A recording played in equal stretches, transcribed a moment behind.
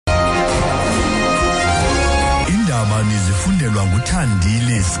ufundelwa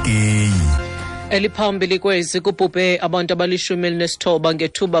nguThandile Skeyi. Eliphambili kwezi Kubhubhe abantu abalishumi elinesithoba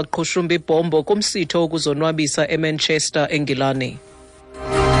ngethuba kuqhushumba ibhombo kumsitho wokuzonwabisa eManchaster eNgilane.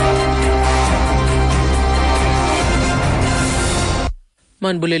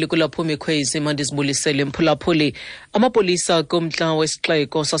 Manbuleli kulaphumi khwezi mandizibulisele mphulaphuli. Amapolisa kumntla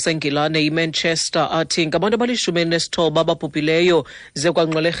wesixeko saseNgilane eManchaster athi ngabantu abalishumi elinesithoba ababhubhileyo ze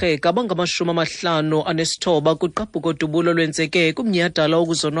kwanqwelerheka abangama-59 kugqabhuko dubulo lwenzeke kumnyhadala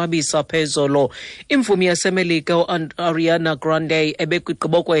wokuzonwabisa phezolo. Imvumi yaseMelika Ariana Grande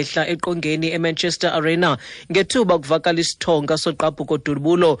ebekugqibo kwehla eqongeni eManchester Arena ngethuba kuvakala isithonga sogqabhuko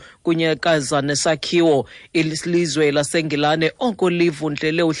dubulo kunyakaza nesakhiwo. Ilizwe laseNgilane oko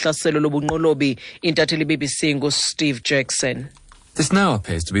livundlele uhlaselo lobunqolobi. Intatheli BBC Steve Jackson. This now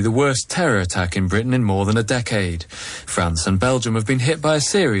appears to be the worst terror attack in Britain in more than a decade. France and Belgium have been hit by a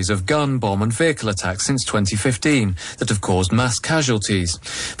series of gun, bomb and vehicle attacks since 2015 that have caused mass casualties.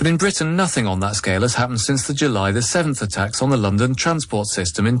 But in Britain, nothing on that scale has happened since the July the 7th attacks on the London transport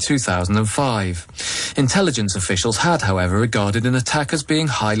system in 2005. Intelligence officials had, however, regarded an attack as being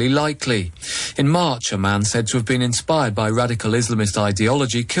highly likely. In March, a man said to have been inspired by radical Islamist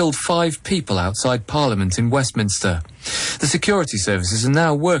ideology killed 5 people outside Parliament in Westminster. The security services are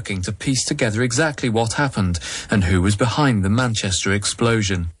now working to piece together exactly what happened and who was behind the Manchester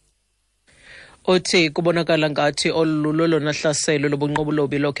explosion. Othi kubonakala ngathi olulolona hlaselo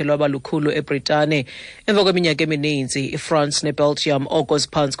lobunqobulobi lokhe lwabalukhulu eBritane emva kweminyaka emininzi. iFrance neBelgium oko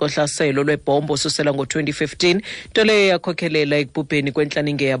ziphansi kohlaselo lwebhombo susela ngo-2015 nto leyo yakhokhelela ekubhubheni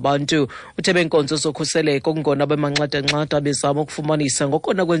kwentlaninge yabantu. Uthe benkonzo zokhuseleko kungona bemanxadanxada bezama ukufumanisa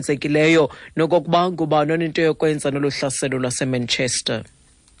ngokona kwenzekileyo nokokuba ngubani onento yokwenza nolu hlaselo lwaseManchester.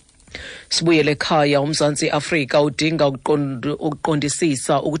 Sibuyele ekhaya. UMzantsi Afrika udinga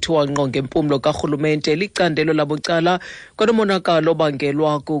ukuqondisisa ukuthiwa ngqo ngempumlo karhulumente licandelo labucala kwanomonakalo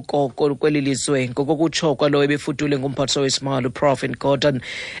obangelwa kukoko kweli lizwe. Ngokokutsho kwalo ebefutule ngumphathiswa wesimali uProfit Gordon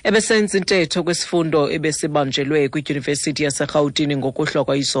ebesenza intetho kwisifundo ebesibanjelwe kwidyunivesithi yaseRhawutini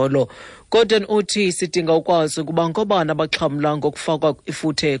ngokuhlwa izolo. Gordon uthi sidinga ukwazi ukuba ngobani abaxhamla ngokufakwa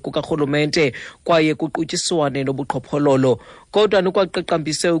ifuthe kukarhulumente kwaye kuqutyiswane nobuqhophololo. Gordon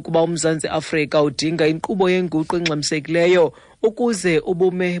ukwaqaqambise ukuba uMzantsi Afrika udinga inkqubo yenguqu engxamisekileyo ukuze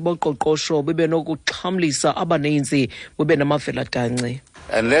ubume boqoqosho bube nokuxhamlisa abaninzi bube namaveladance.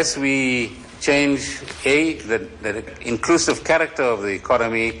 Unless we change A, the inclusive character of the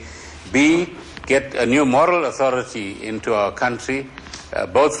economy, B, get a new moral authority into our country,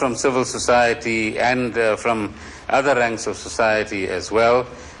 both from civil society and from other ranks of society as well,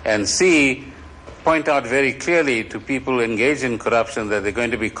 and C, point out very clearly to people engaged in corruption that there are going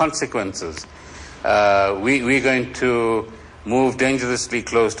to be consequences. We're going to move dangerously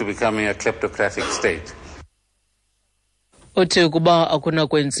close to becoming a kleptocratic state. Uthi ukuba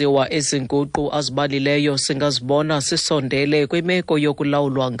akunakwenziwa ezinguqu azibalileyo singazibona sisondele kwimeko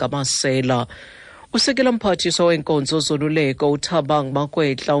yokulawulwa ngamasela. Usekela mphathiswa wenkonzo zoluleko uThabang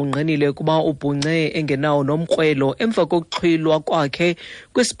Makwetla unqenile ukuba ubhunce engenawo nomkrwelo emva kokuxhwilwa kwakhe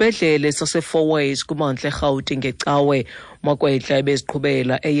kwisibhedlele sase-Fourways kumantla eRhawutini ngecawe. Makwetla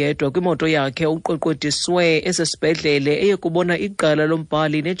ebeziqhubela eyedwa kwimoto yakhe uqoqodiswe esesibhedlele eyekubona iqala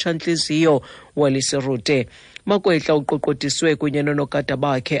lombhali netshantliziyo Waliserute. Makwetla uqoqodiswe kunye nonogada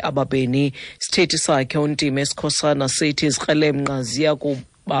bakhe ababini. Sithethi sakhe uNtime Sikhosana sithi izikrelemnqa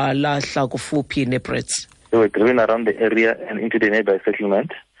ziyakubalahla kufuphi neBrits. They were driven around the area and into the nearby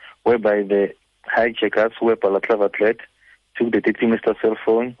settlement, whereby the hijackers who were balaclava-clad took the deputy minister's cell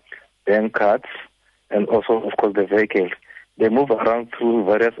phone, bank cards, and also, of course, the vehicle. They moved around through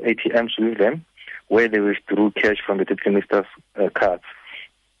various ATMs with them, where they withdrew cash from the deputy minister's cards.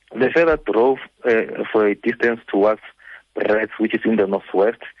 They further drove for a distance towards Brits, which is in the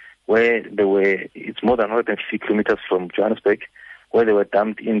northwest, where it's more than 150 kilometers from Johannesburg, where they were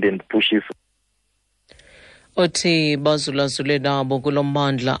dumped in the bushes. Othi bazulazule nabo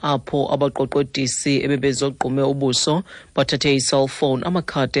kulommandla apho abaqoqodisi ebebezoqume ubuso bathathe i-cellphone,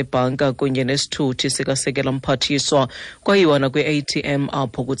 amakhadi ebhanka kunye nesithuthi sikasekela mphathiswa kwayiwana kwi-ATM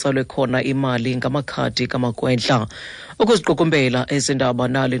apho kutsalwe khona imali ngamakhadi kamakwendla. Ukuziqukumbela ezindaba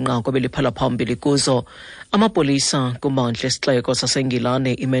nali nqaku beliphala phambili kuzo. Amapolisa kumantla esixeko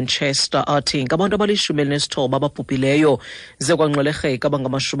saseNgilane eManchester athi ngabantu abalishumi-19 ababhubhileyo ze kwanqwelerheka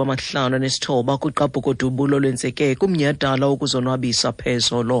abangama-59 kugqabhuko dubulo lwenzeke kumnyhadala wokuzonwabisa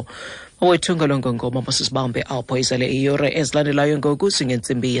phezolo. Owethungelo ngengoma masisibambe apho izale iyure ezilandelayo ngoku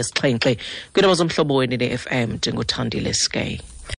singentsimbi yesixhenxe kwindaba zomhlobo weni ne-FM ndinguthandile Skeyi.